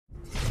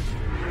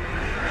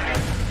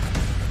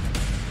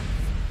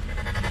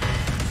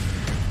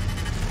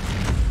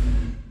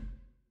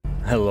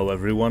Hello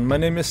everyone, my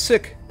name is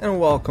SiC and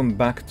welcome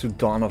back to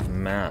Dawn of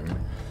Man.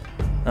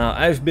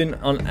 I've been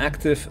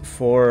inactive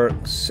for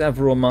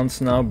several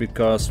months now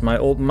because my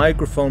old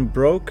microphone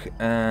broke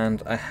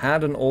and I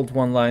had an old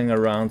one lying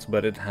around,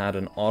 but it had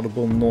an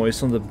audible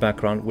noise on the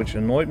background which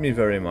annoyed me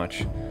very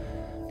much.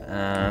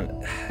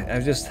 And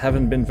I just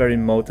haven't been very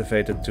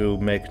motivated to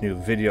make new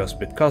videos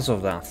because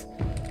of that.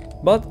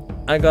 But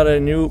I got a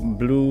new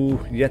Blue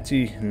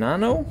Yeti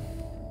Nano.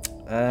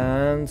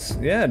 And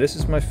yeah, this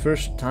is my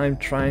first time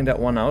trying that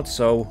one out,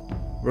 so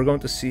we're going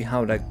to see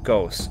how that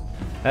goes.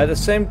 At the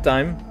same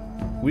time,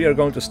 we are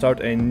going to start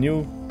a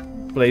new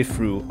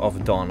playthrough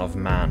of Dawn of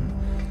Man.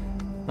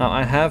 Now,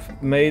 I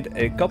have made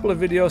a couple of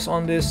videos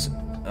on this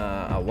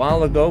a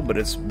while ago, but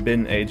it's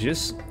been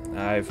ages.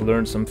 I've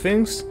learned some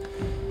things.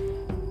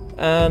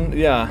 And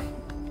yeah,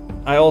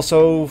 I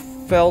also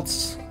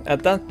felt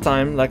at that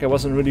time like I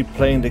wasn't really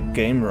playing the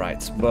game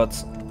right,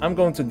 but I'm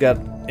going to get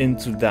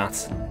into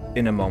that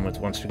in a moment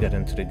once we get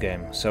into the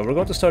game. So we're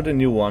going to start a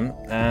new one,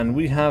 and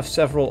we have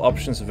several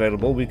options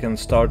available. We can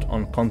start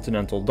on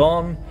Continental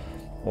Dawn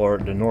or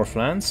the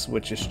Northlands,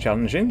 which is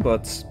challenging,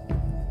 but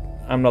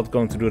I'm not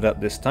going to do that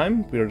this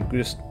time. We're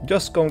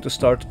just going to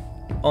start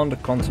on the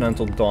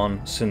Continental Dawn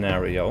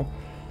scenario,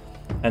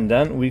 and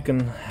then we can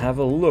have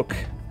a look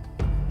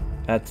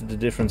at the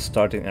different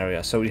starting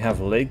areas. So we have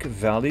Lake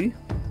Valley,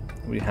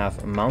 we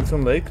have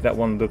Mountain Lake. That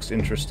one looks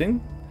interesting.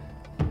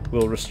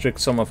 Will restrict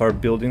some of our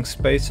building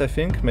space, I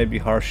think. Maybe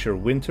harsher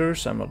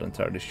winters, I'm not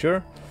entirely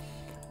sure.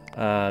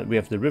 We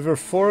have the River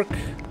Fork,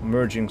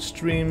 Merging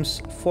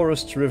Streams,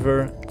 Forest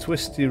River,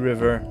 Twisty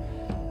River.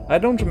 I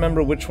don't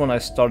remember which one I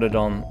started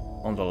on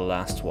the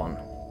last one,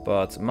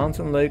 but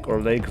Mountain Lake or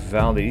Lake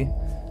Valley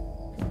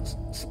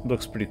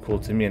looks pretty cool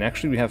to me. And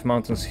actually we have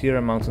mountains here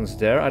and mountains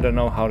there. I don't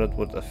know how that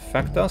would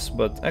affect us,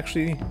 but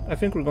actually I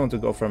think we're going to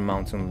go for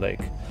Mountain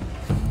Lake.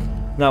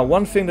 Now,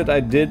 one thing that I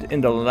did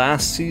in the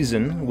last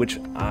season, which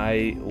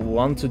I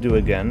want to do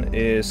again,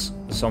 is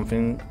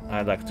something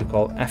I like to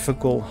call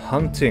ethical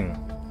hunting.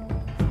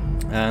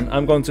 And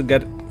I'm going to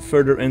get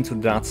further into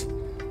that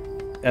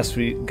as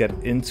we get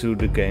into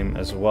the game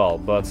as well.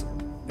 But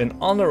in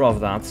honor of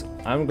that,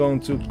 I'm going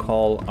to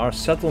call our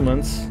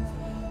settlement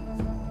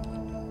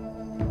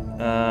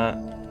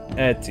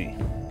Etic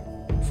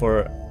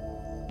for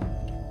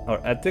our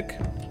Etic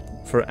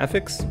for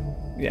ethics.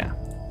 Yeah.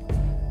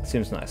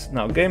 Seems nice.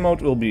 Now, game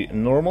mode will be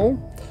normal.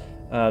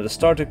 The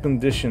starter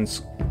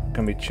conditions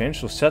can be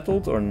changed, so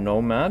settled or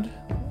nomad.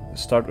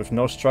 Start with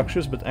no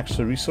structures but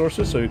extra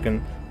resources, so you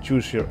can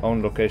choose your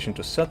own location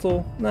to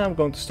settle. Now I'm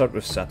going to start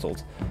with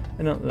settled.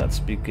 And now let's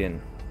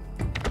begin.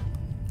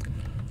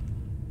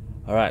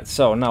 Alright,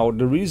 so now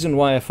the reason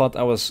why I thought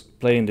I was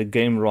playing the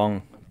game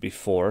wrong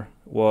before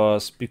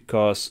was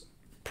because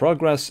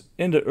progress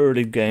in the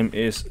early game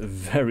is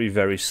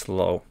very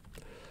slow.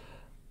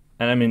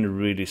 And I mean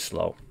really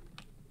slow.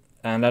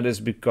 And that is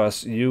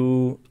because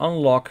you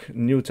unlock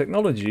new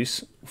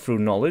technologies through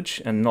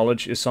knowledge, and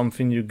knowledge is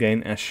something you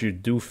gain as you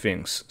do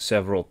things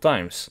several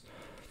times.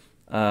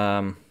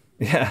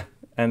 Yeah,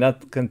 and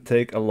that can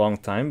take a long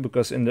time,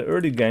 because in the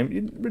early game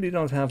you really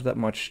don't have that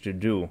much to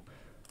do.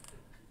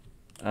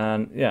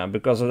 And yeah,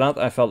 because of that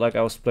I felt like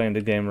I was playing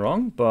the game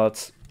wrong,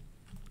 but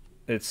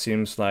it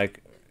seems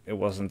like it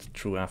wasn't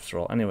true after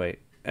all. Anyway,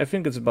 I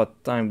think it's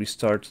about time we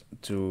start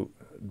to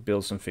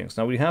build some things.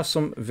 Now we have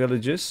some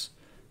villages,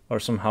 or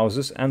some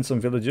houses, and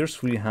some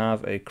villagers. We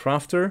have a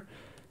crafter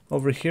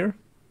over here.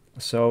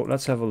 So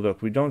let's have a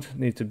look. We don't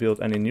need to build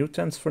any new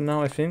tents for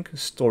now, I think.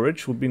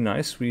 Storage would be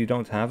nice. We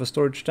don't have a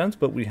storage tent,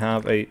 but we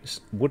have a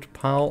wood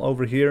pile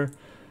over here.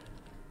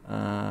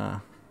 I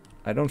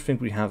don't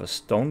think we have a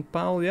stone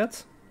pile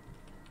yet,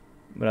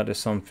 but that is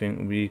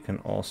something we can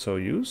also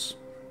use.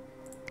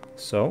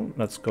 So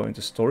let's go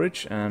into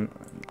storage and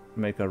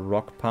make a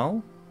rock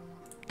pile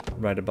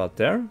right about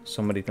there.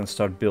 Somebody can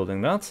start building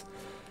that.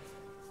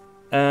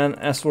 And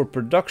as for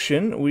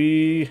production,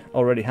 we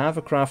already have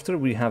a crafter.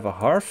 We have a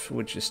hearth,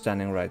 which is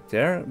standing right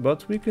there,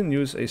 but we can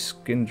use a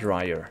skin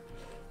dryer.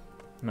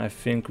 And I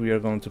think we are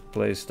going to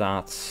place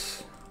that,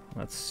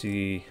 let's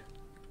see,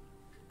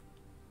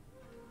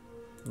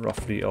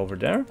 roughly over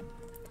there.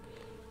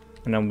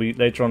 And then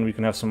later on we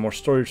can have some more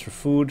storage for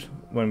food,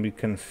 when we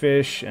can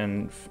fish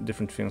and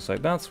different things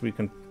like that. So we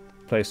can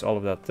place all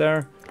of that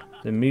there,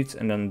 the meat,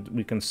 and then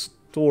we can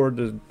store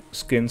the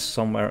skins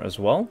somewhere as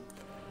well.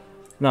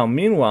 Now,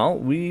 meanwhile,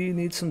 we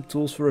need some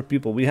tools for our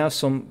people. We have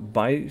some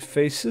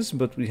bifaces,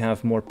 but we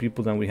have more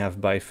people than we have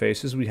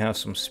bifaces. We have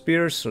some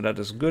spears, so that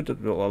is good.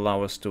 That will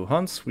allow us to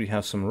hunt. We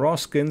have some raw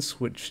skins,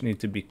 which need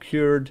to be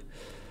cured.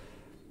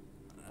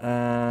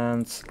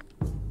 And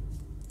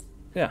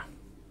yeah.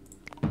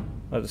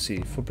 Let's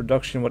see. For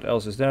production, what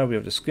else is there? We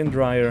have the skin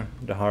dryer,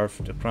 the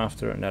hearth, the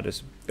crafter, and that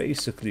is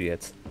basically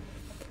it.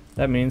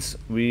 That means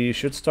we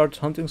should start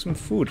hunting some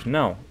food.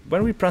 Now,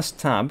 when we press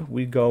tab,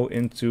 we go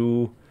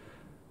into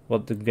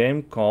what the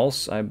game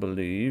calls, I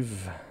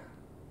believe,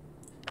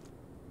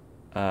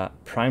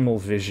 Primal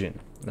Vision.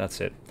 That's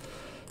it.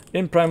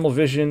 In Primal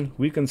Vision,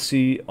 we can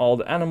see all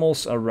the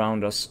animals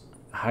around us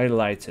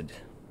highlighted.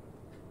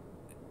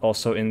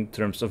 also in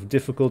terms of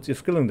difficulty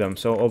of killing them.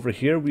 So over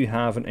here we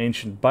have an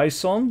ancient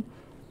bison.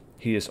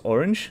 He is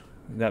orange.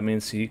 That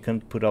means he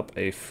can put up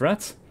a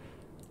threat.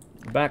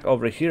 Back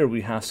over here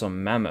we have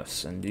some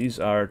mammoths, and these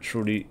are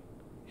truly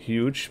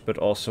huge, but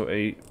also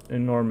a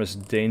enormous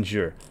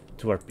danger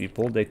to our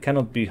people. They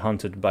cannot be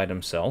hunted by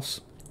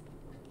themselves.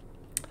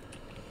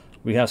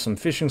 We have some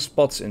fishing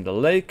spots in the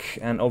lake,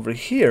 and over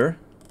here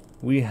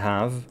we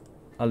have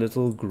a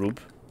little group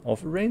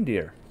of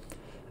reindeer.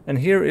 And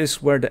here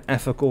is where the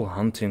ethical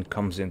hunting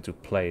comes into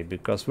play,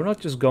 because we're not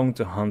just going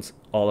to hunt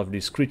all of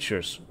these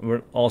creatures.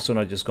 We're also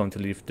not just going to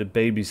leave the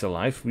babies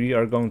alive. We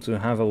are going to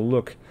have a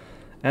look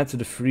at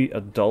the 3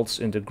 adults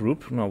in the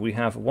group. Now we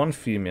have 1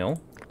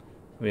 female,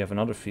 we have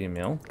another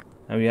female,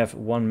 and we have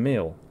 1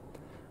 male.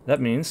 That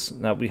means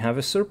that we have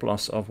a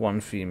surplus of 1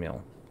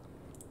 female.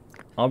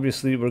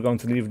 Obviously we're going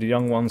to leave the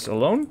young ones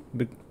alone,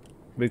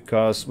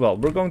 because, well,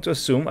 we're going to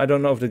assume, I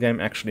don't know if the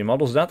game actually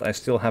models that, I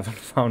still haven't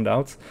found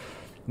out,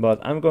 but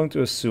I'm going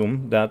to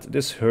assume that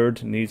this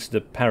herd needs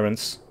the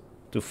parents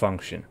to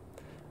function,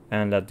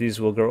 and that these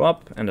will grow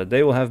up, and that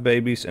they will have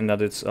babies, and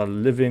that it's a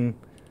living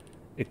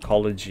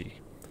ecology.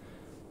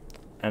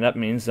 And that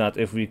means that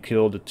if we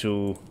kill the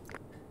 2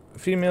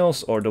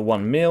 females or the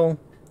 1 male,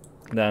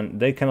 then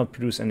they cannot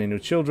produce any new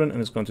children,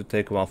 and it's going to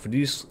take a while for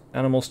these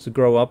animals to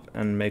grow up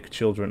and make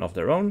children of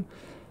their own.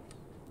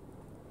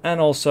 And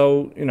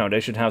also, you know, they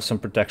should have some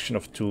protection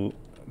of 2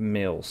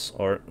 males,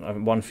 or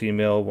 1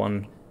 female,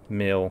 1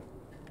 male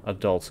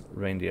adult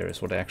reindeer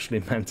is what I actually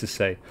meant to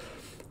say.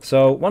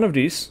 So one of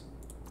these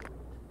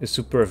is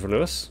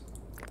superfluous,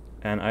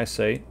 and I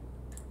say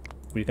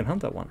we can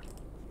hunt that one.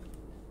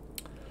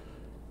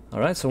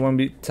 Alright, so when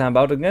we tab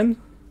out again,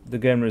 the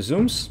game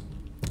resumes.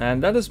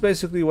 And that is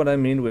basically what I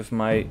mean with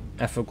my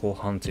ethical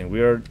hunting.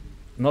 We are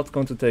not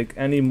going to take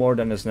any more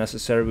than is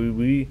necessary.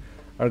 We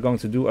are going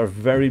to do our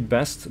very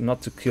best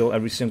not to kill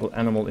every single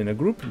animal in a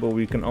group, but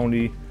we can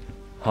only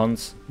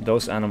hunt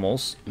those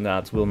animals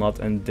that will not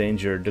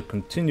endanger the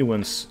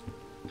continuance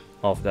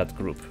of that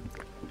group.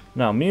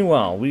 Now,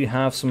 meanwhile, we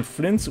have some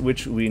flint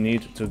which we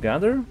need to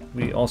gather.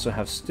 We also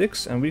have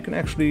sticks, and we can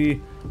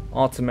actually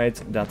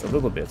automate that a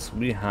little bit.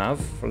 We have,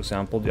 for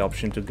example, the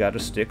option to gather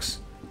sticks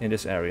in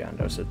this area, and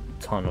there's a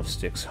ton of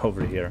sticks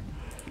over here.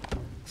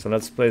 So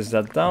let's place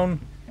that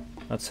down.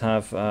 Let's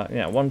have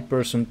 1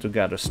 person to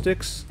gather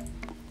sticks.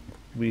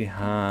 We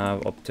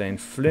have obtained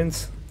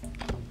flint,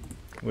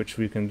 which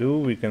we can do.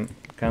 We can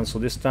cancel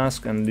this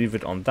task and leave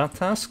it on that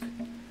task,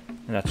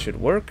 and that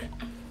should work.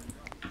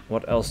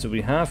 What else do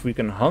we have? We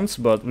can hunt,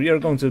 but we are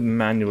going to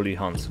manually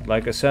hunt.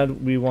 Like I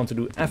said, we want to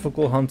do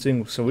ethical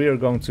hunting, so we are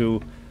going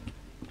to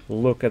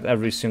look at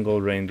every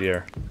single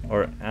reindeer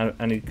or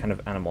any kind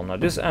of animal. Now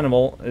this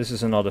animal, this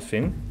is another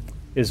thing,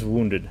 is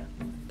wounded.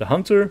 The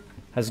hunter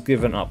has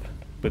given up,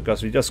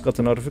 because we just got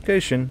a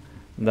notification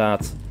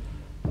that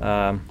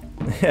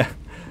yeah,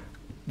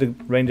 the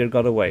reindeer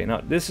got away.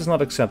 Now this is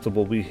not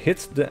acceptable. We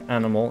hit the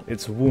animal,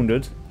 it's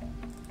wounded,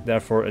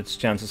 therefore its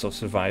chances of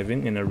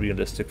surviving in a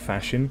realistic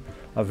fashion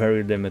are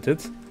very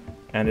limited,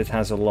 and it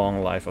has a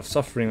long life of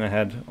suffering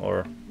ahead,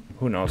 or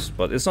who knows,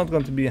 but it's not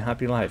going to be a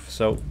happy life.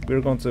 So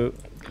we're going to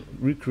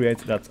recreate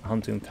that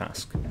hunting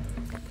task,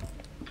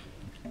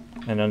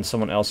 and then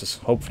someone else is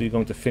hopefully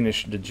going to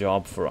finish the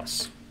job for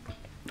us,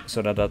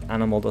 so that that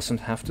animal doesn't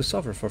have to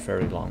suffer for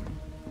very long.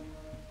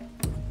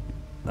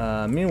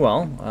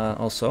 Meanwhile,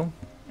 also,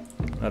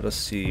 let us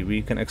see,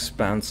 we can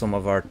expand some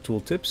of our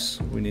tooltips.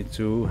 We need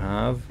to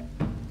have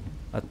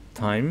a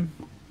time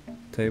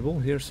table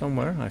here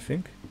somewhere, I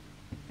think.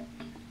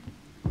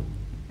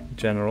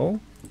 General.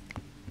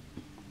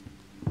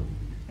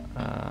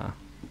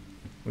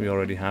 We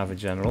already have a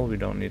general, we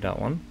don't need that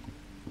one.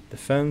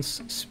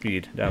 Defense,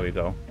 speed, there we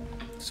go.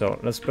 So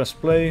let's press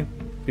play,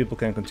 people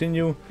can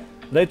continue.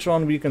 Later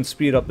on we can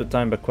speed up the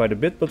time by quite a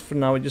bit, but for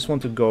now I just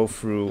want to go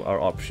through our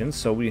options.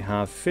 So we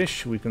have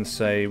fish, we can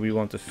say we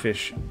want to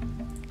fish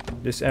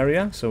this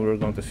area, so we're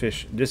going to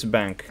fish this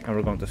bank, and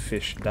we're going to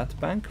fish that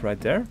bank right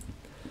there.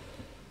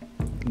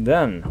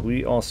 Then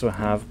we also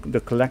have the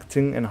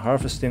collecting and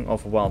harvesting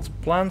of wild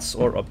plants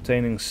or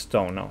obtaining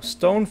stone. Now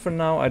stone for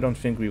now I don't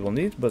think we will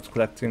need, but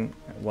collecting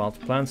wild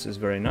plants is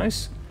very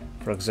nice.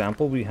 For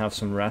example, we have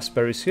some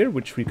raspberries here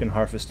which we can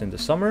harvest in the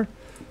summer.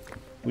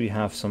 We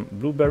have some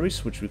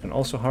blueberries which we can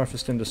also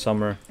harvest in the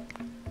summer.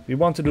 We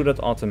want to do that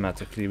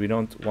automatically. We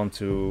don't want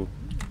to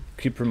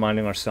keep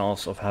reminding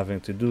ourselves of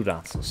having to do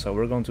that. So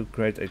we're going to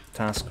create a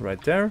task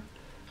right there.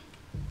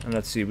 And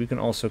let's see, we can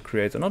also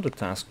create another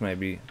task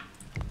maybe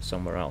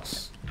somewhere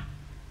else.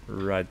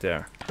 Right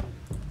there.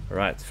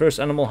 Right, first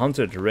animal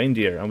hunted,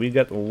 reindeer, and we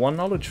get 1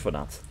 knowledge for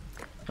that.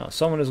 Now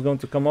someone is going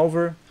to come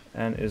over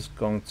and is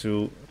going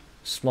to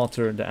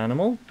slaughter the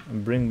animal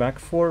and bring back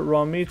 4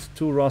 raw meat,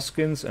 2 raw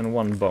skins and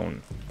 1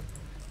 bone.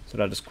 So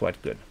that is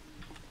quite good.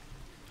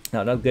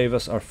 Now that gave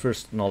us our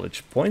first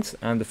knowledge point,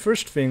 and the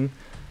first thing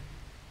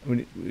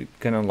we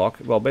can unlock,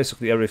 well,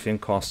 basically everything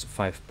costs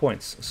 5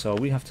 points, so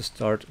we have to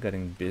start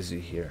getting busy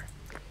here.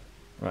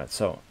 Right,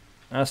 so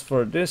as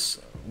for this,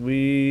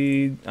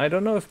 I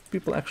don't know if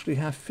people actually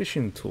have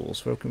fishing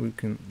tools. Where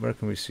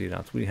can we see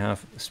that? We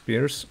have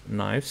spears,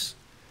 knives,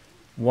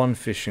 one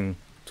fishing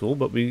tool,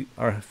 but we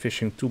are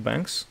fishing 2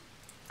 banks.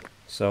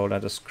 So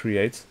let us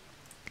create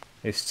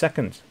a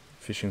second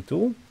fishing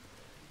tool.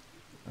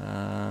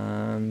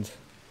 And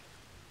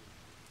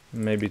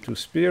maybe 2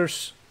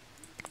 spears.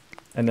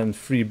 And then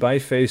 3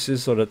 bifaces,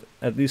 so that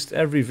at least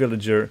every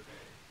villager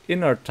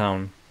in our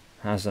town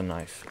has a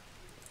knife.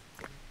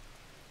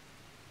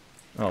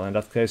 Oh, in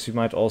that case, you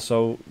might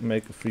also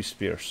make 3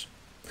 spears.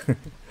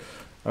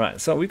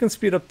 Alright, so we can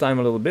speed up time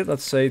a little bit.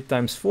 Let's say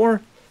 ×4.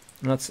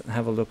 Let's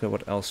have a look at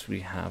what else we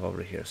have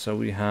over here. So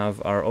we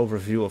have our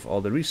overview of all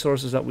the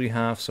resources that we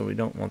have, so we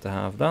don't want to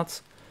have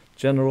that.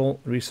 General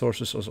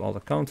resources is all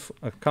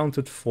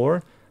accounted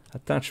for.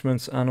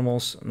 Attachments,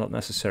 animals, not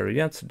necessary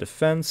yet.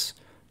 Defense,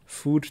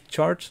 food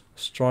chart,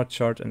 straw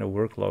chart, and a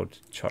workload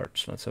chart.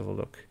 So let's have a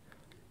look.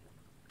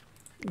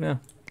 Yeah,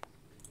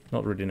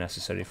 not really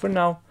necessary. For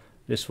now,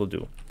 this will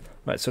do.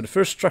 Right, so the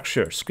first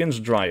structure, skins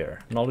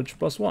dryer, knowledge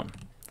 +1.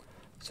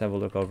 Let's have a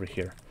look over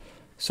here.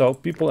 So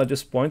people at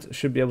this point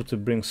should be able to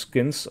bring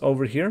skins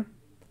over here,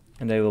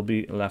 and they will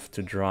be left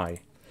to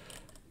dry.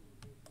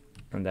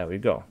 And there we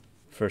go.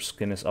 First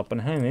skin is up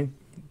and hanging,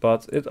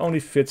 but it only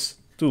fits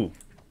 2.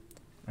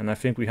 And I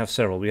think we have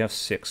several, we have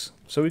 6.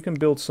 So we can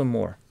build some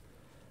more.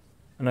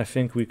 And I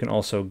think we can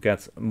also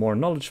get more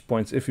knowledge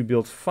points if we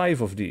build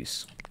 5 of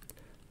these.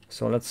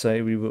 So let's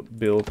say we will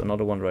build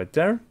another one right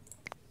there.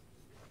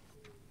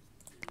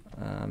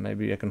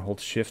 Maybe I can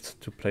hold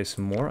shift to place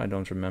more. I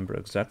don't remember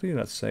exactly.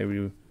 Let's say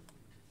we...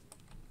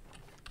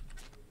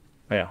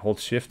 Oh yeah, hold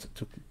shift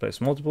to place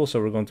multiple. So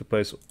we're going to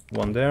place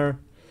 1 there.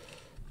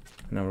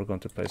 And then we're going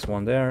to place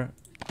 1 there.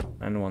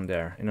 And 1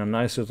 there. In a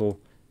nice little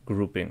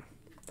grouping.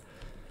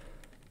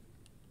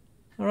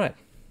 Alright.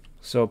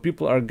 So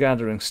people are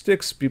gathering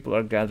sticks. People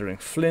are gathering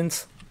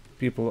flint.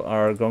 People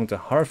are going to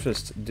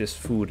harvest this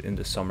food in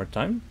the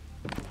summertime.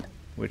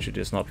 Which it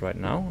is not right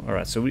now.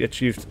 Alright, so we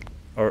achieved...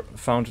 or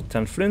found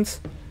 10 flint,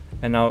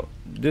 and now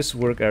this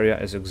work area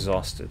is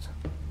exhausted.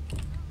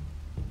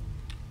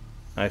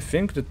 I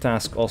think the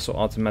task also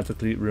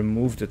automatically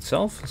removed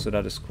itself, so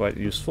that is quite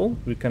useful.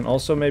 We can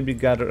also maybe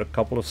gather a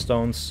couple of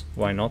stones,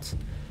 why not?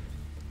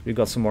 We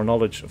got some more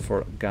knowledge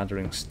for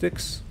gathering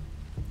sticks.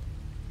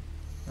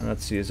 And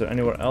let's see, is there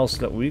anywhere else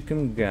that we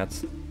can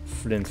get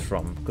flint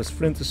from? Because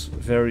flint is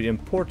very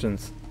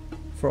important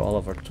for all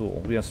of our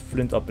tools. We have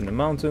flint up in the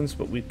mountains,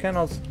 but we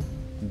cannot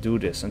do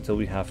this until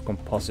we have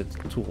composite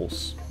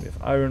tools. We have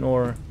iron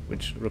ore,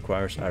 which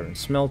requires iron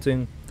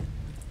smelting.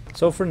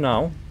 So for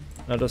now,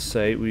 let us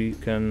say we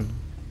can...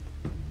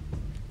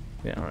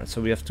 Yeah, alright,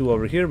 so we have 2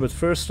 over here, but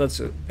first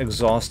let's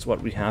exhaust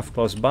what we have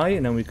close by,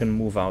 and then we can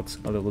move out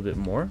a little bit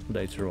more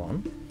later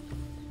on.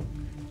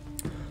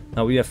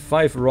 Now we have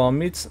 5 raw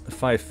meats,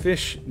 5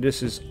 fish.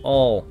 This is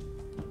all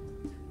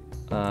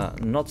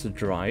not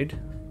dried.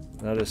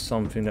 That is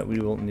something that we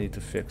will need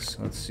to fix.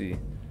 Let's see.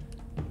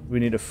 We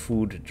need a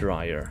food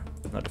dryer.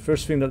 Now the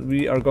first thing that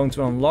we are going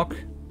to unlock,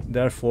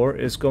 therefore,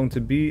 is going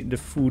to be the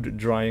food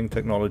drying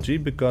technology,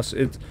 because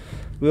it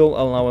will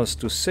allow us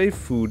to save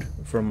food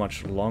for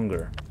much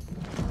longer.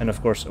 And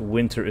of course,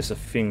 winter is a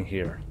thing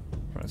here.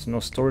 Right, so no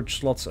storage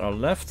slots are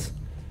left.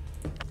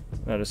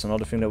 That is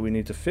another thing that we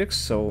need to fix.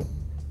 So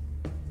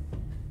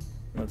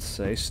let's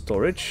say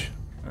storage,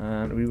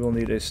 and we will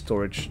need a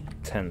storage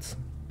tent.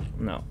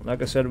 Now,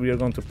 like I said, we are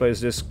going to place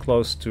this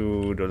close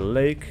to the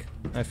lake,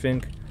 I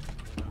think.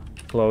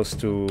 Close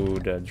to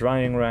the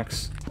drying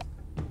racks.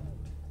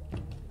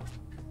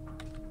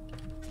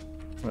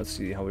 Let's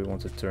see how we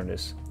want to turn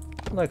this.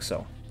 Like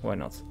so. Why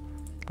not?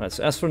 Alright,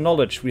 so as for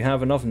knowledge, we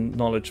have enough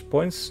knowledge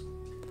points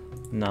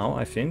now,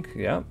 I think,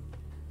 yeah,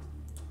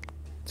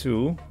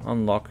 to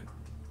unlock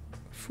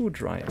food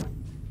drying.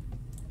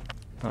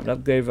 Now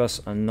that gave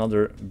us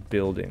another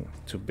building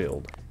to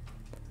build.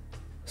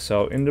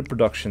 So in the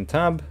production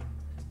tab,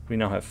 we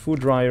now have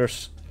food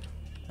dryers,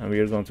 and we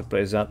are going to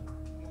place that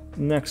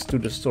next to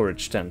the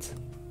storage tent.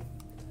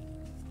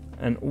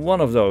 And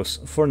one of those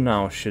for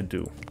now should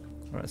do.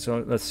 Alright,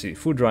 so let's see.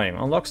 Food drying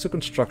unlocks the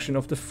construction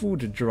of the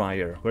food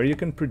dryer, where you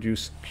can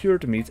produce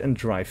cured meat and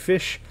dry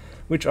fish,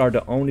 which are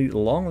the only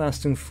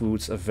long-lasting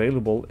foods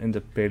available in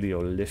the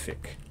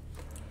Paleolithic.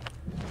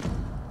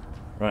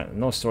 Right,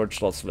 no storage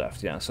slots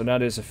left. Yeah, so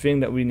that is a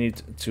thing that we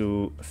need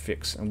to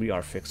fix, and we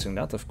are fixing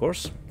that, of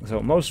course. So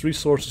most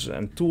resources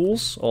and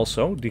tools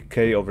also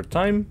decay over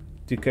time.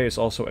 Decay is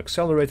also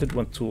accelerated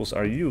when tools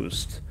are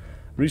used.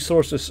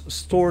 Resources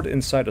stored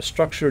inside a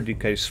structure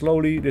decay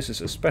slowly. This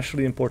is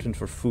especially important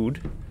for food.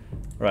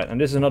 Right,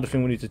 and this is another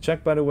thing we need to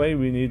check, by the way.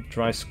 We need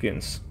dry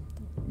skins.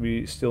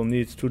 We still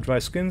need 2 dry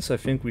skins. I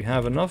think we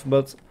have enough,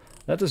 but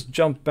let us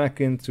jump back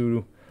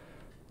into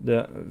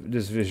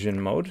this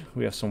vision mode.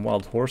 We have some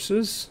wild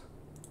horses,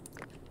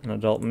 an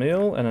adult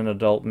male and an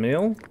adult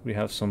male. We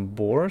have some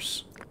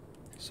boars,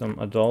 some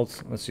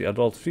adult, let's see,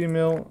 adult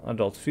female,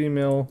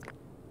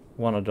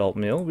 1 adult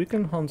male. We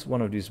can hunt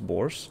one of these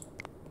boars,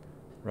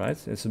 right?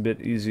 It's a bit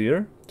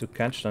easier to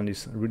catch than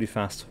these really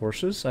fast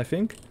horses, I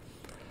think.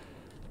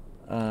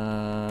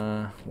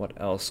 What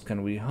else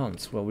can we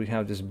hunt? Well, we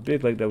have this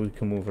big lake that we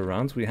can move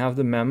around. We have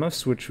the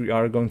mammoths, which we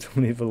are going to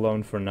leave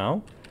alone for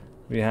now.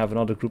 We have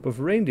another group of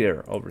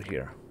reindeer over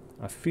here.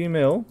 A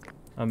female,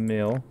 a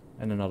male,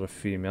 and another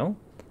female.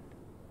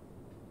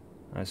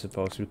 I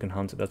suppose we can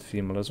hunt that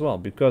female as well,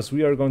 because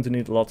we are going to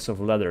need lots of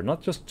leather,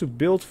 not just to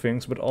build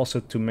things, but also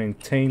to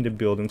maintain the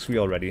buildings we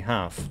already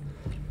have.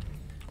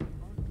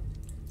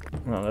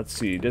 Well, let's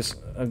see, this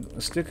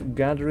stick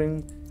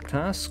gathering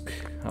task.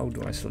 How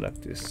do I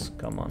select this?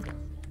 Come on.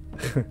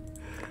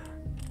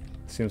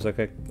 Seems like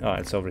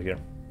it's over here.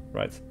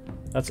 Right.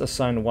 Let's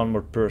assign one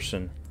more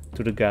person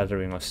to the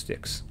gathering of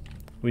sticks.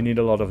 We need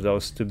a lot of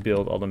those to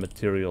build all the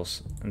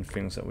materials and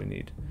things that we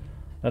need.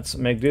 Let's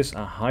make this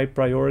a high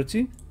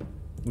priority.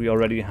 We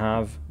already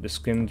have the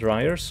skin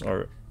dryers,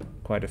 or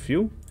quite a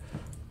few.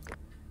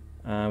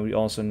 We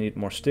also need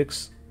more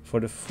sticks for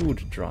the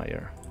food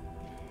dryer.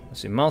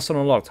 Let's see, milestone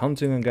unlocked,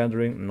 hunting and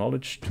gathering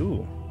knowledge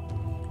 2.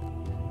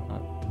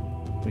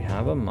 We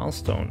have a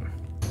milestone.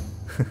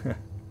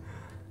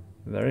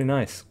 Very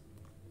nice.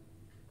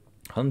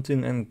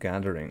 Hunting and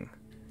gathering.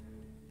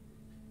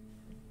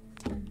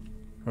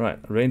 Right,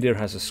 reindeer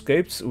has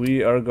escaped.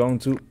 We are going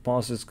to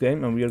pause this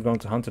game and we are going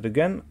to hunt it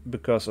again.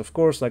 Because, of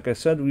course, like I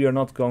said, we are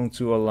not going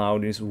to allow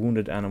these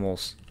wounded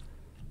animals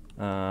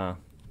to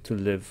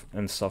live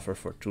and suffer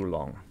for too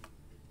long.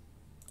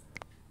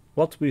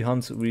 What we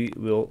hunt, we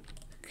will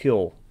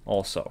kill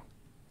also.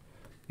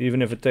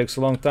 Even if it takes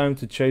a long time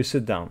to chase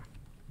it down.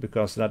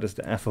 Because that is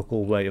the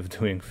ethical way of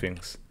doing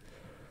things.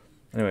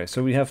 Anyway,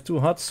 so we have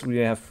 2 huts. We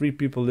have 3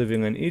 people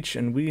living in each.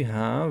 And we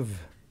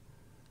have...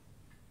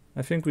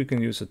 I think we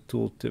can use a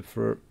tooltip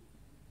for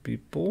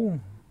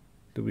people.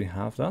 Do we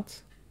have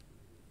that?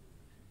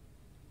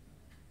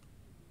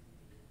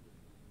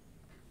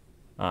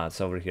 Ah,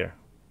 it's over here.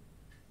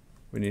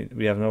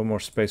 We have no more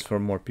space for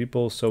more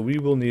people, so we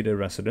will need a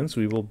residence.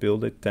 We will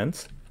build a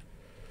tent.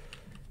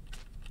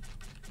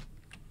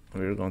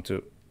 We're going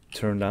to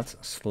turn that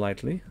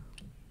slightly.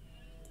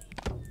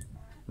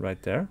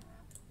 Right there.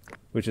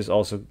 Which is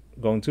also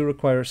going to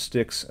require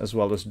sticks as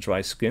well as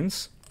dry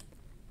skins.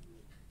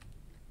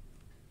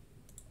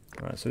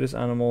 Alright, so this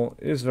animal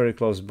is very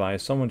close by.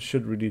 Someone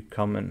should really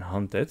come and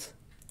hunt it.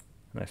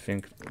 And I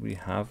think we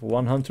have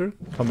one hunter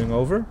coming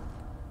over.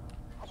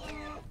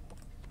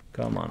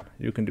 Come on,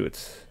 you can do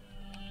it.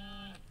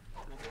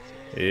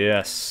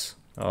 Yes.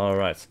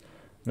 Alright.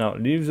 Now,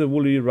 leave the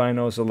woolly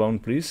rhinos alone,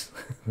 please.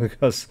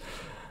 Because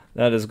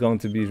that is going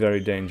to be very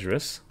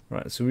dangerous.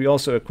 Right, so we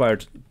also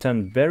acquired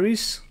 10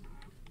 berries.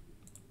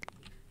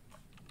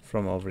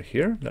 From over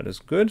here. That is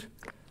good.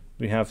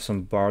 We have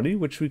some barley,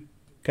 which we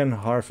can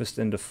harvest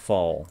in the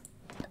fall.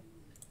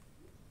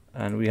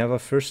 And we have a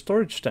first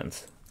storage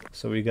tent.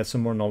 So we get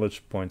some more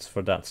knowledge points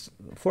for that.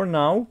 For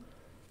now,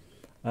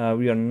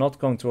 we are not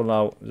going to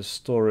allow the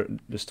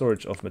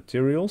storage of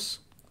materials.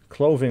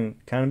 Clothing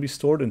can be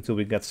stored until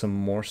we get some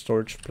more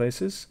storage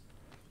places.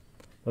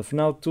 But for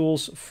now,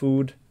 tools,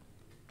 food,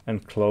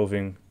 and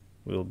clothing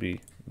will be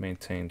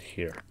maintained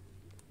here.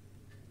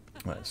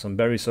 Right, some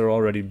berries are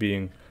already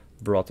being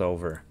brought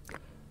over.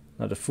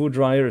 Now the food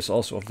dryer is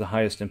also of the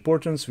highest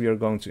importance. We are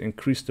going to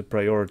increase the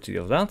priority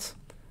of that.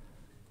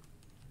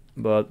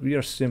 But we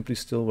are simply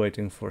still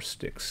waiting for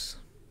sticks.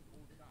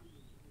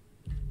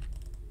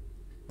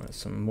 Right,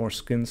 some more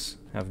skins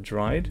have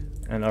dried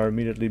and are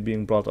immediately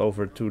being brought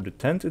over to the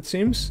tent, it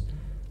seems.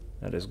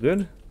 That is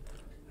good.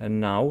 And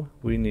now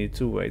we need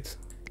to wait.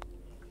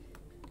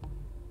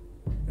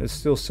 It's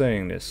still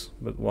saying this,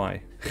 but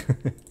why?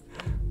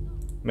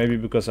 Maybe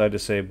because I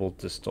disabled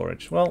the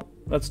storage. Well,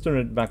 let's turn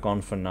it back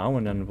on for now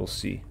and then we'll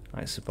see,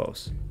 I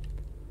suppose.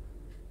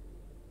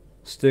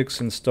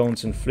 Sticks and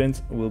stones and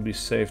flint will be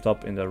saved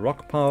up in the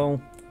rock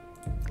pile.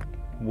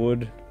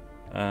 Wood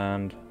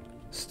and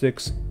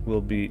sticks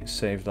will be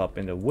saved up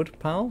in the wood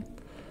pile.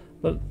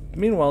 But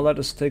meanwhile, let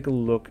us take a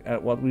look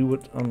at what we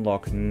would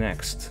unlock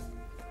next.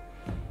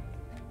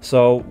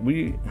 So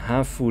we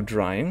have food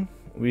drying.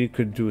 We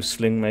could do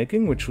sling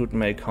making, which would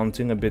make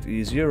hunting a bit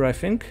easier, I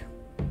think.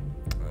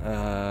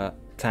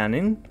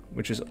 Tanning,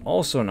 which is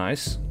also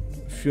nice.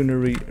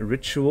 Funerary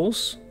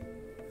rituals,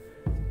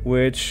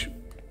 which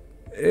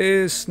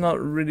is not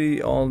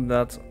really all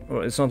that,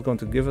 or it's not going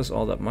to give us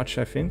all that much,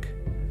 I think.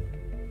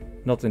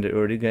 Not in the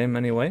early game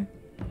anyway.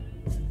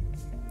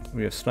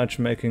 We have sledge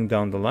making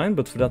down the line,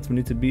 but for that we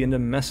need to be in the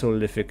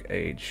Mesolithic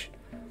age.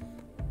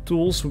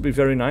 Tools would be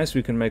very nice.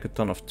 We can make a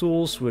ton of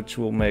tools, which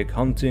will make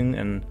hunting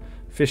and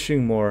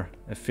fishing more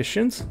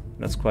efficient.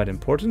 That's quite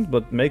important,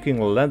 but making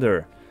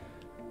leather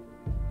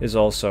is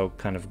also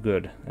kind of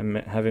good. And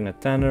having a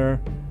tanner,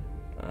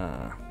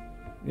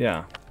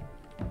 yeah.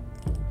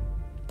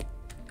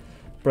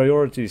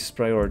 Priorities.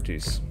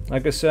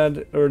 Like I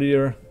said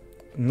earlier,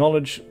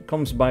 knowledge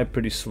comes by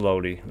pretty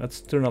slowly.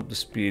 Let's turn up the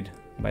speed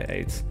by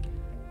 8.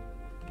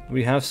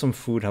 We have some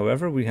food,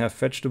 however. We have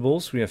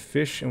vegetables, we have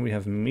fish, and we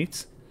have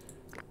meat.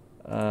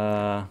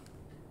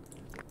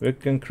 We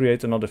can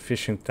create another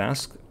fishing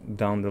task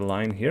down the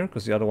line here,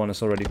 because the other one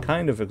is already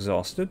kind of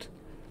exhausted.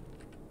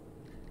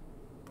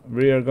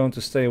 We are going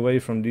to stay away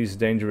from these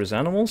dangerous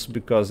animals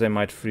because they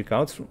might freak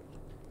out.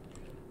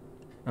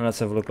 And let's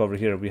have a look over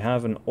here. We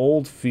have an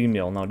old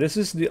female. Now this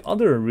is the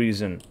other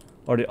reason,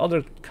 or the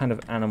other kind of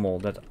animal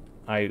that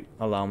I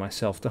allow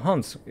myself to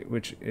hunt,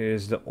 which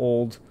is the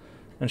old,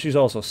 and she's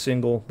also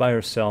single by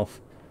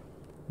herself.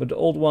 But the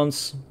old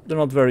ones, they're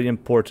not very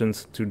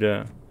important to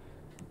the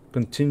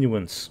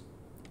continuance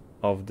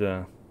of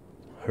the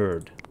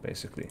herd,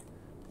 basically.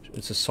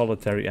 It's a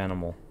solitary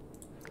animal.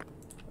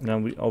 And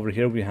then over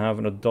here we have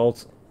an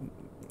adult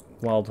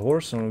wild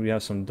horse, and we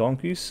have some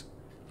donkeys.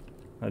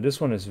 Now this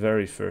one is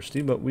very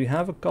thirsty, but we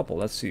have a couple.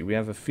 Let's see, we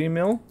have a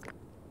female,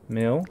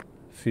 male,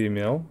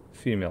 female,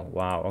 female.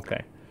 Wow,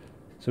 okay.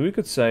 So we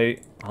could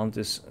say hunt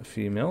this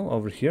female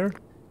over here.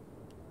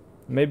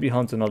 Maybe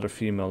hunt another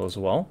female as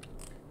well.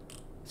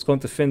 It's going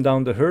to thin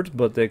down the herd,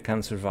 but they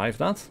can survive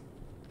that.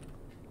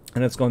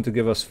 And it's going to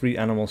give us 3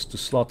 animals to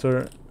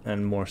slaughter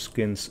and more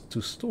skins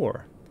to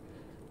store.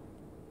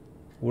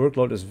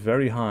 Workload is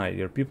very high.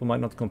 Your people might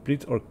not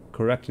complete or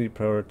correctly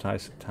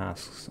prioritize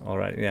tasks.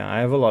 Alright, yeah, I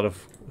have a lot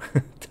of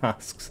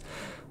tasks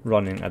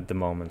running at the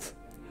moment.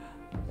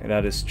 And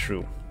that is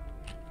true.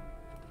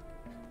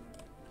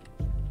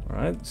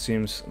 Alright,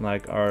 seems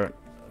like our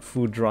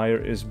food dryer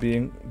is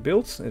being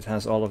built. It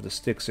has all of the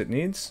sticks it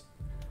needs.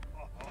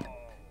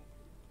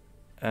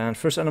 And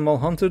first animal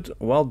hunted,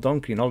 wild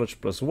donkey, knowledge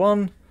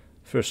 +1.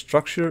 First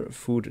structure,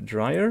 food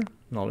dryer,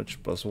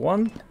 knowledge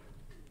 +1.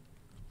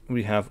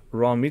 We have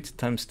raw meat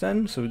times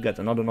 10, so we get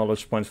another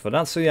knowledge point for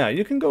that. So yeah,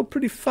 you can go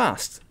pretty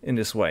fast in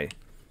this way.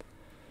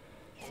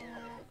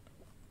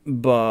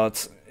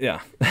 But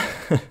yeah,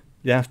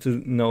 you have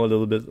to know a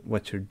little bit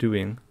what you're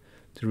doing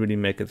to really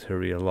make it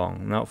hurry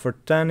along. Now for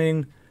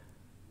tanning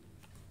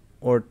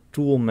or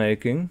tool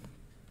making,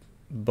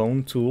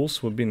 bone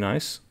tools would be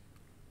nice.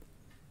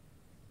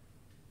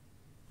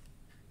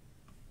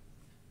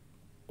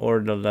 Or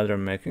the leather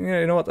making. Yeah,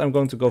 you know what? I'm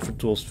going to go for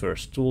tools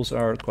first. Tools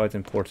are quite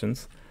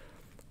important.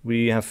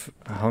 We have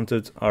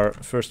hunted our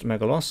first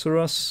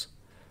Megaloceros.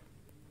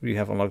 We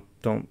have unlocked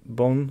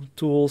bone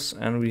tools,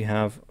 and we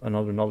have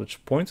another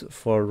knowledge point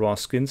for raw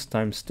skins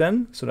times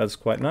 10. So that's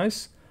quite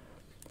nice.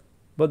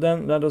 But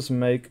then let us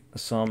make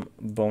some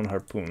bone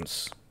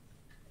harpoons.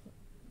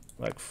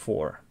 Like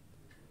 4.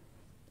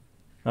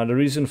 Now the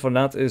reason for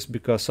that is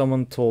because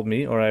someone told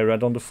me, or I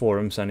read on the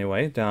forums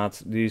anyway,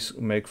 that these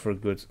make for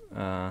good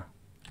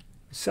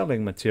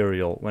selling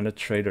material when a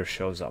trader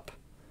shows up.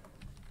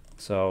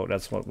 So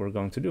that's what we're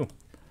going to do.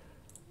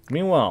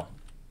 Meanwhile,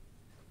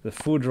 the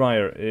food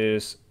dryer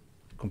is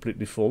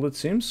completely full, it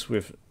seems,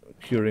 with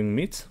curing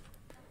meat.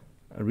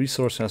 A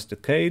resource has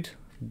decayed,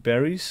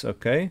 berries,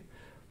 okay.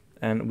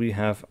 And we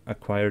have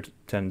acquired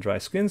 10 dry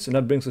skins, and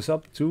that brings us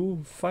up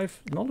to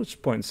 5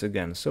 knowledge points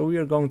again. So we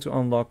are going to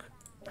unlock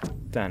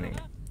tanning.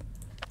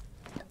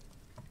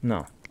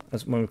 Now,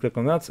 when we click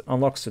on that,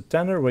 unlocks the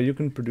tanner where you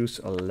can produce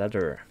a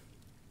leather.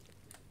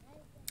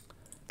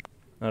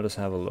 Now let's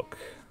have a look.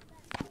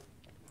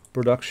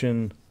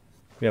 Production,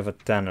 we have a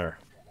tanner.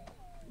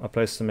 A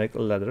place to make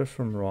leather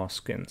from raw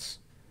skins.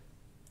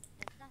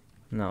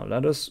 Now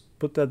let us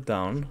put that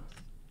down.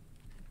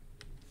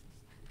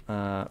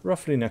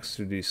 Roughly next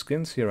to these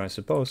skins here, I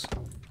suppose.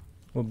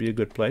 Will be a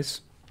good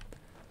place.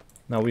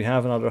 Now we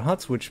have another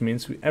hut, which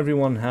means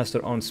everyone has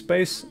their own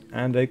space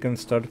and they can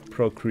start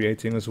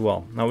procreating as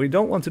well. Now we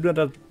don't want to do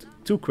that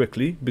too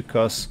quickly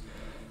because,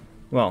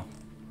 well,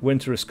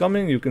 winter is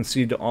coming. You can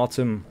see the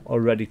autumn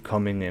already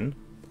coming in.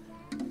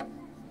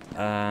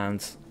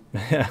 And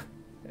yeah,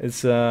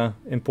 it's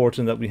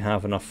important that we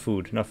have enough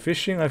food. Now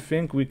fishing, I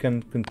think we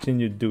can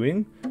continue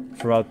doing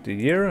throughout the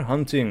year.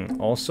 Hunting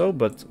also,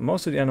 but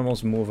most of the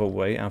animals move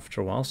away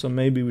after a while. So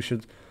maybe we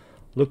should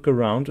look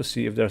around to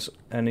see if there's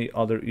any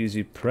other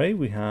easy prey.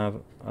 We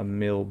have a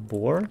male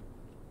boar,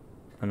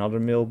 another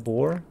male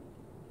boar,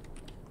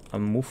 a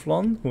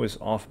mouflon who is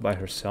off by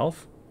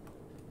herself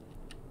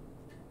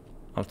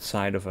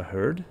outside of a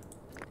herd,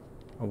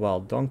 a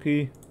wild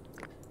donkey.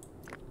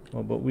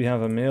 Well, but we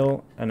have a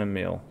male and a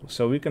male,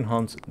 so we can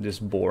hunt this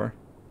boar.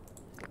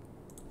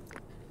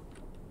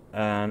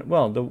 And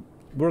well, the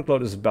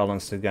workload is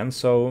balanced again,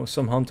 so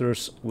some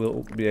hunters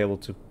will be able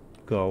to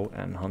go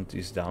and hunt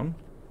these down.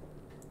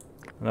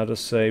 Let us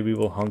say we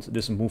will hunt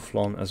this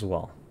mouflon as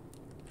well.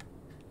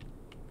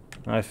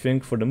 I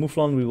think for the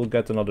mouflon we will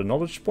get another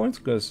knowledge point,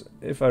 because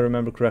if I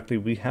remember correctly,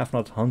 we have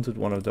not hunted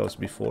one of those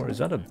before. Is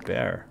that a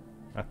bear?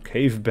 A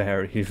cave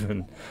bear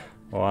even.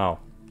 Wow.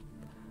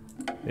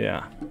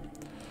 Yeah.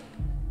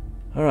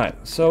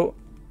 Alright, so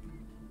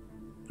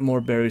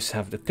more berries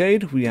have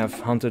decayed. We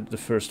have hunted the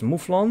first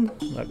mouflon.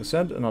 Like I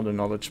said, another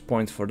knowledge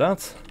point for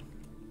that.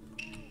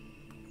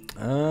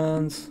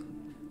 And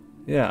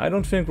yeah, I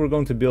don't think we're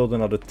going to build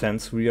another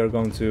tent. We are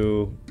going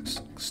to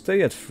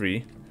stay at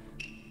 3.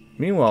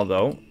 Meanwhile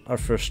though, our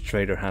first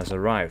trader has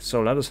arrived.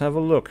 So let us have a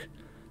look.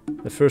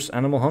 The first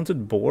animal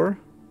hunted, boar.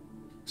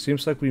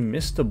 Seems like we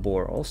missed a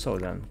boar also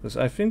then. Because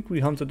I think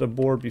we hunted a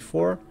boar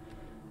before.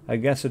 I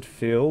guess it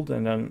failed,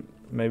 and then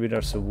maybe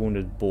there's a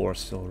wounded boar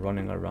still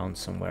running around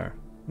somewhere.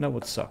 That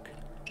would suck.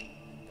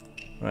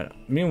 Right.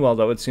 Meanwhile,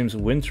 though, it seems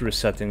winter is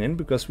setting in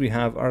because we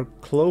have our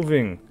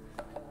clothing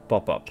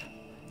pop up.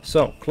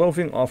 So,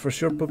 clothing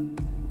offers your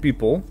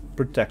people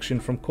protection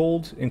from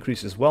cold,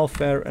 increases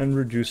welfare, and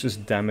reduces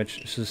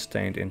damage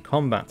sustained in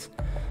combat.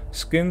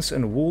 Skins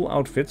and wool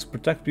outfits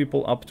protect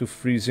people up to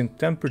freezing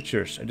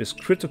temperatures. It is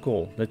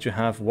critical that you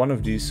have one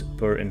of these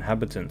per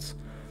inhabitant.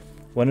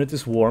 When it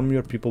is warm,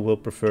 your people will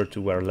prefer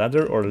to wear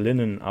leather or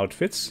linen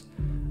outfits.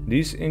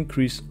 These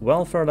increase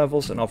welfare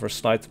levels and offer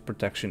slight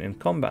protection in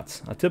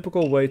combat. A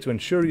typical way to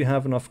ensure you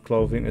have enough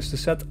clothing is to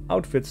set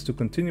outfits to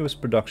continuous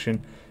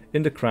production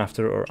in the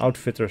crafter or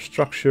outfitter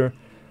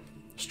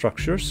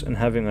structures and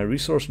having a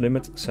resource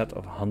limit set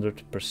of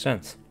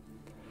 100%.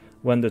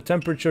 When the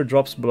temperature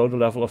drops below the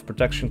level of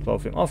protection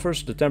clothing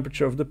offers, the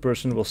temperature of the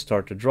person will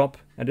start to drop.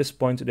 At this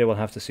point, they will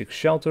have to seek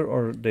shelter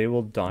or they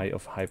will die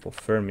of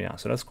hypothermia.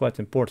 So that's quite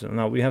important.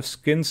 Now we have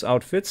skins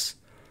outfits.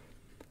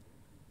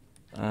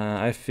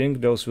 I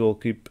think those will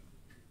keep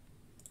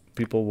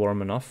people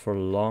warm enough for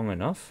long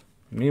enough.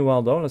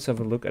 Meanwhile, though, let's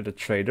have a look at the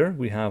trader.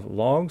 We have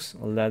logs,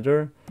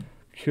 leather,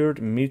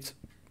 cured meat,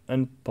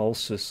 and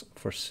pulses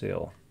for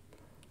sale.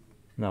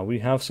 Now we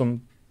have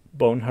some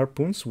bone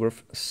harpoons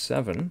worth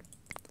 7.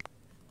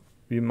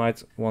 We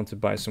might want to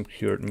buy some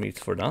cured meat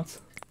for that,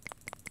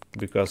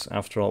 because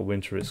after all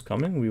winter is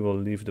coming. We will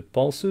leave the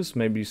pulses,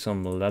 maybe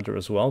some leather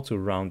as well to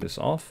round this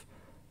off.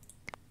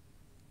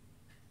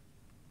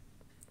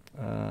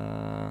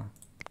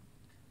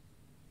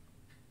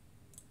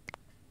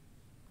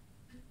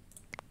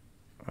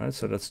 Alright,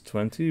 so that's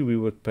 20. We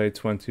would pay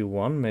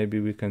 21. Maybe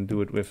we can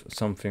do it with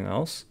something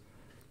else.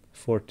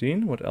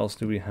 14. What else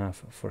do we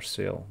have for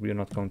sale? We are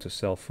not going to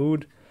sell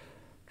food.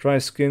 Dry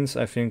skins,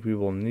 I think we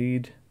will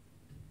need.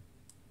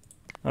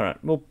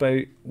 Alright, we'll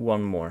pay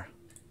 1 more.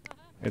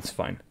 It's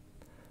fine.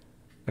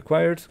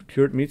 Acquired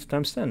cured meat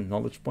times 10.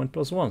 Knowledge point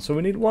plus 1. So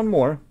we need 1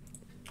 more.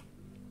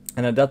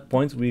 And at that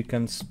point we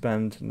can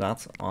spend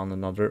that on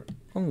another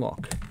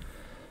unlock.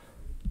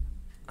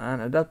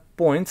 And at that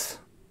point,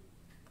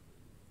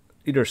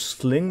 either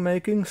sling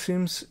making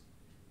seems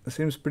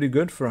pretty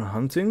good for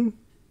hunting,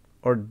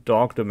 or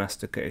dog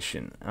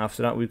domestication.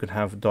 After that we could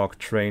have dog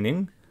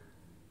training,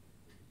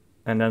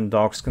 and then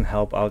dogs can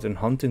help out in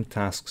hunting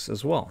tasks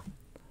as well.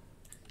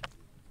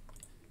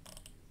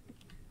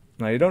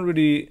 Now you don't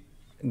really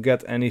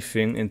get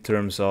anything in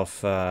terms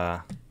of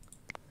a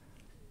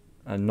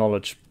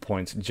knowledge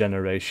point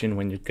generation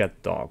when you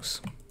get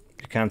dogs.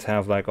 You can't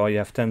have like, oh, you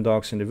have 10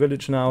 dogs in the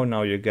village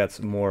now you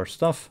get more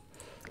stuff.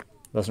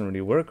 Doesn't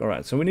really work.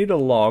 Alright, so we need a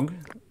log.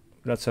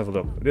 Let's have a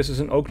look. This is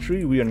an oak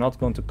tree. We are not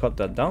going to cut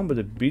that down, but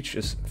the beech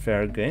is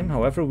fair game.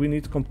 However, we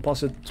need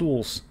composite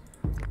tools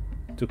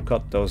to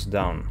cut those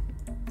down.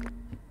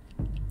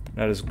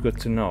 That is good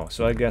to know.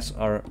 So I guess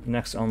our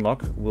next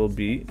unlock will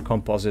be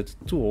composite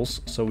tools,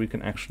 so we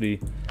can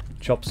actually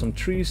chop some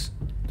trees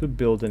to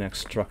build the next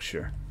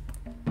structure.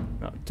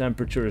 Now,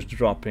 temperature is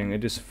dropping.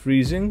 It is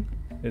freezing.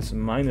 It's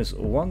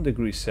 -1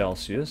 degree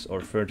Celsius or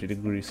 30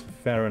 degrees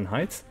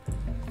Fahrenheit.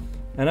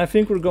 And I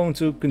think we're going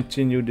to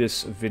continue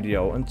this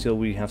video until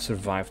we have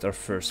survived our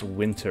first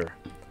winter,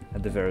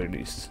 at the very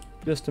least.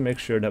 Just to make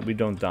sure that we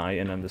don't die,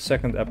 and then the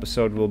second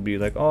episode will be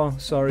like, oh,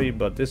 sorry,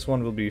 but this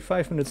one will be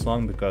 5 minutes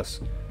long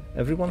because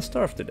everyone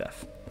starved to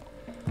death.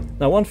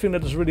 Now, one thing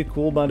that is really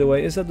cool, by the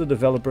way, is that the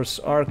developers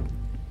are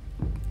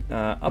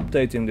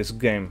updating this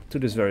game to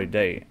this very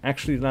day.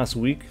 Actually, last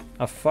week,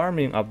 a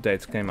farming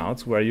update came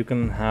out where you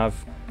can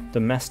have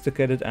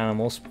domesticated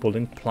animals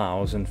pulling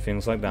plows and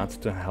things like that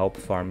to help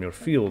farm your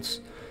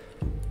fields.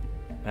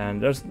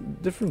 And there's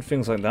different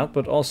things like that,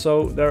 but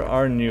also there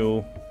are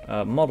new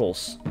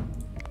models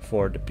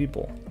for the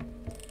people.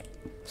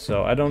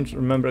 So I don't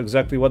remember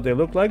exactly what they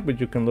look like,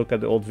 but you can look at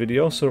the old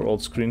videos or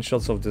old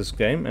screenshots of this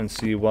game and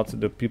see what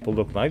the people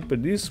look like.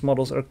 But these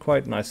models are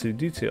quite nicely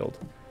detailed.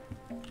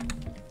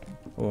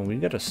 Oh, we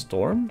get a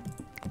storm?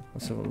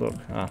 Let's have a look.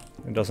 Ah,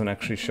 it doesn't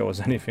actually show us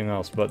anything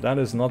else, but that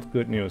is not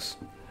good news.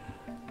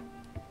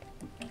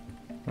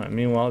 Right,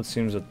 meanwhile, it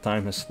seems that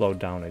time has slowed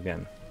down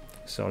again.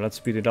 So let's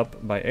speed it up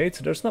by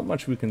 8. There's not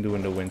much we can do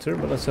in the winter,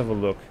 but let's have a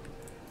look.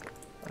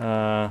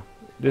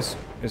 This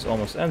is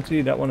almost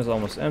empty, that one is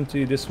almost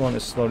empty, this one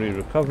is slowly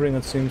recovering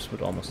it seems,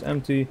 but almost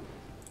empty.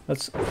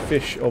 Let's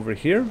fish over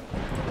here,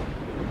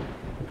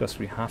 because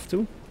we have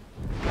to,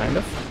 kind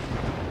of.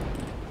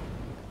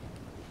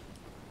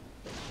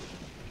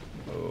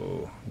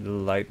 Oh, the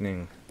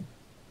lightning.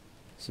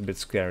 It's a bit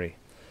scary.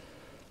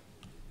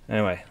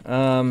 Anyway,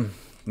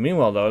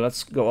 meanwhile though,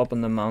 let's go up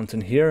on the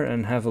mountain here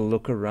and have a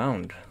look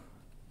around.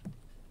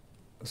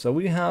 So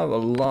we have a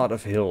lot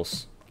of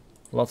hills.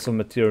 Lots of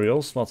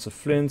materials, lots of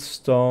flint,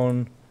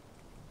 stone,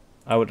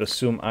 I would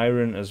assume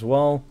iron as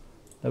well,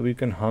 that we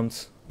can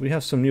hunt. We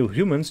have some new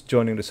humans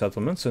joining the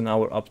settlement, so now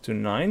we're up to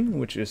 9,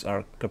 which is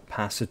our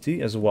capacity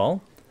as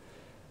well.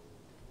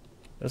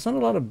 There's not a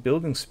lot of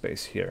building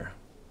space here,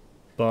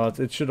 but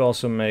it should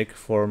also make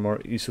for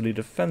more easily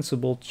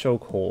defensible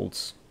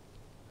chokeholds.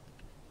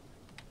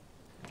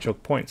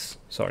 Choke points,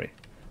 sorry.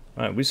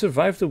 Alright, we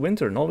survived the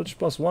winter. Knowledge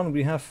 +1,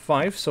 we have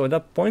 5, so at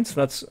that point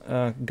let's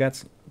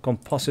get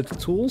composite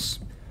tools.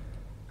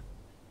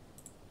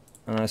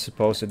 And I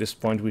suppose at this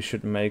point we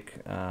should make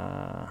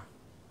a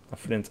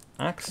flint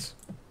axe.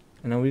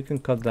 And then we can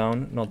cut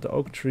down not the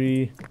oak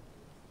tree,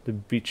 the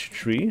beech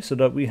tree, so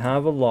that we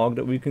have a log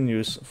that we can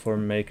use for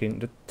making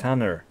the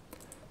tanner.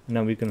 And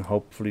then we can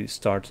hopefully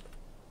start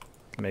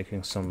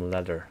making some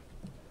leather.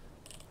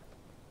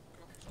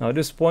 Now at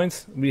this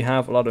point we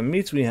have a lot of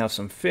meat, we have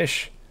some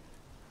fish.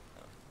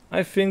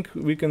 I think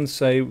we can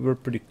say we're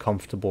pretty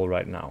comfortable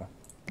right now.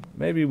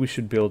 Maybe we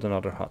should build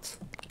another hut.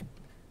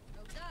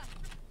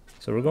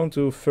 So we're going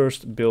to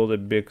first build a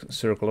big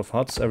circle of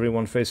huts,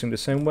 everyone facing the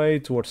same way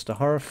towards the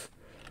hearth.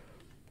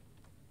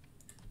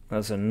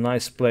 That's a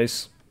nice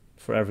place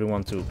for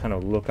everyone to kind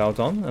of look out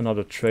on.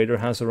 Another trader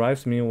has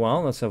arrived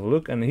meanwhile, let's have a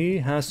look, and he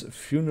has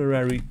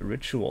funerary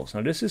rituals.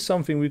 Now this is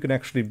something we can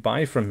actually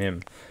buy from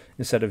him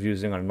instead of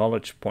using our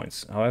knowledge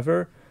points.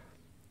 However,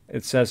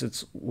 it says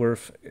it's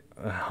worth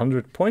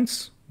 100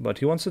 points, but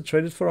he wants to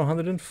trade it for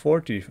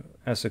 140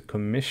 as a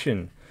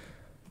commission.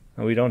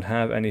 And we don't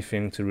have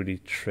anything to really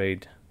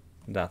trade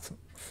that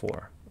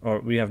for,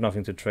 or we have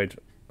nothing to trade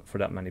for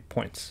that many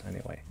points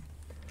anyway.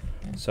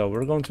 So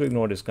we're going to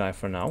ignore this guy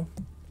for now.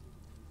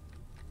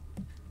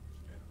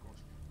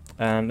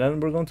 And then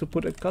we're going to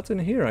put a cut in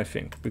here, I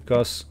think,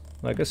 because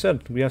like I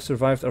said, we have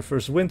survived our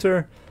first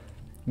winter.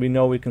 We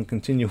know we can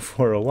continue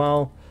for a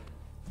while.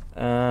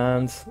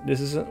 And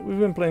this is we've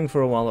been playing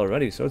for a while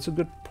already, so it's a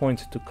good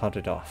point to cut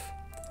it off.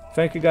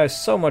 Thank you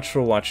guys so much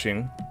for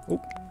watching.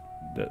 Oop,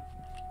 the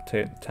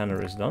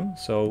tanner is done,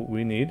 so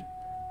we need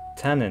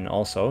tannin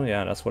also.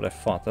 Yeah, that's what I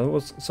thought. That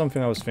was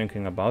something I was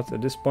thinking about.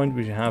 At this point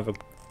we have a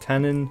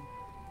tannin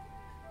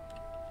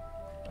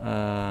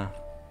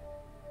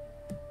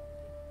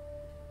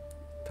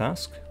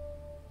task.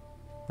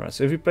 Right,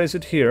 so if we place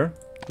it here,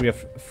 we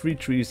have 3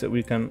 trees that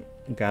we can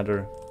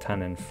gather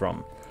tannin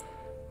from.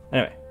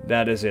 Anyway,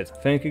 that is it.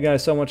 Thank you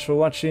guys so much for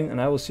watching, and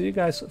I will see you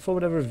guys for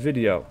whatever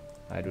video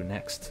I do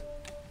next.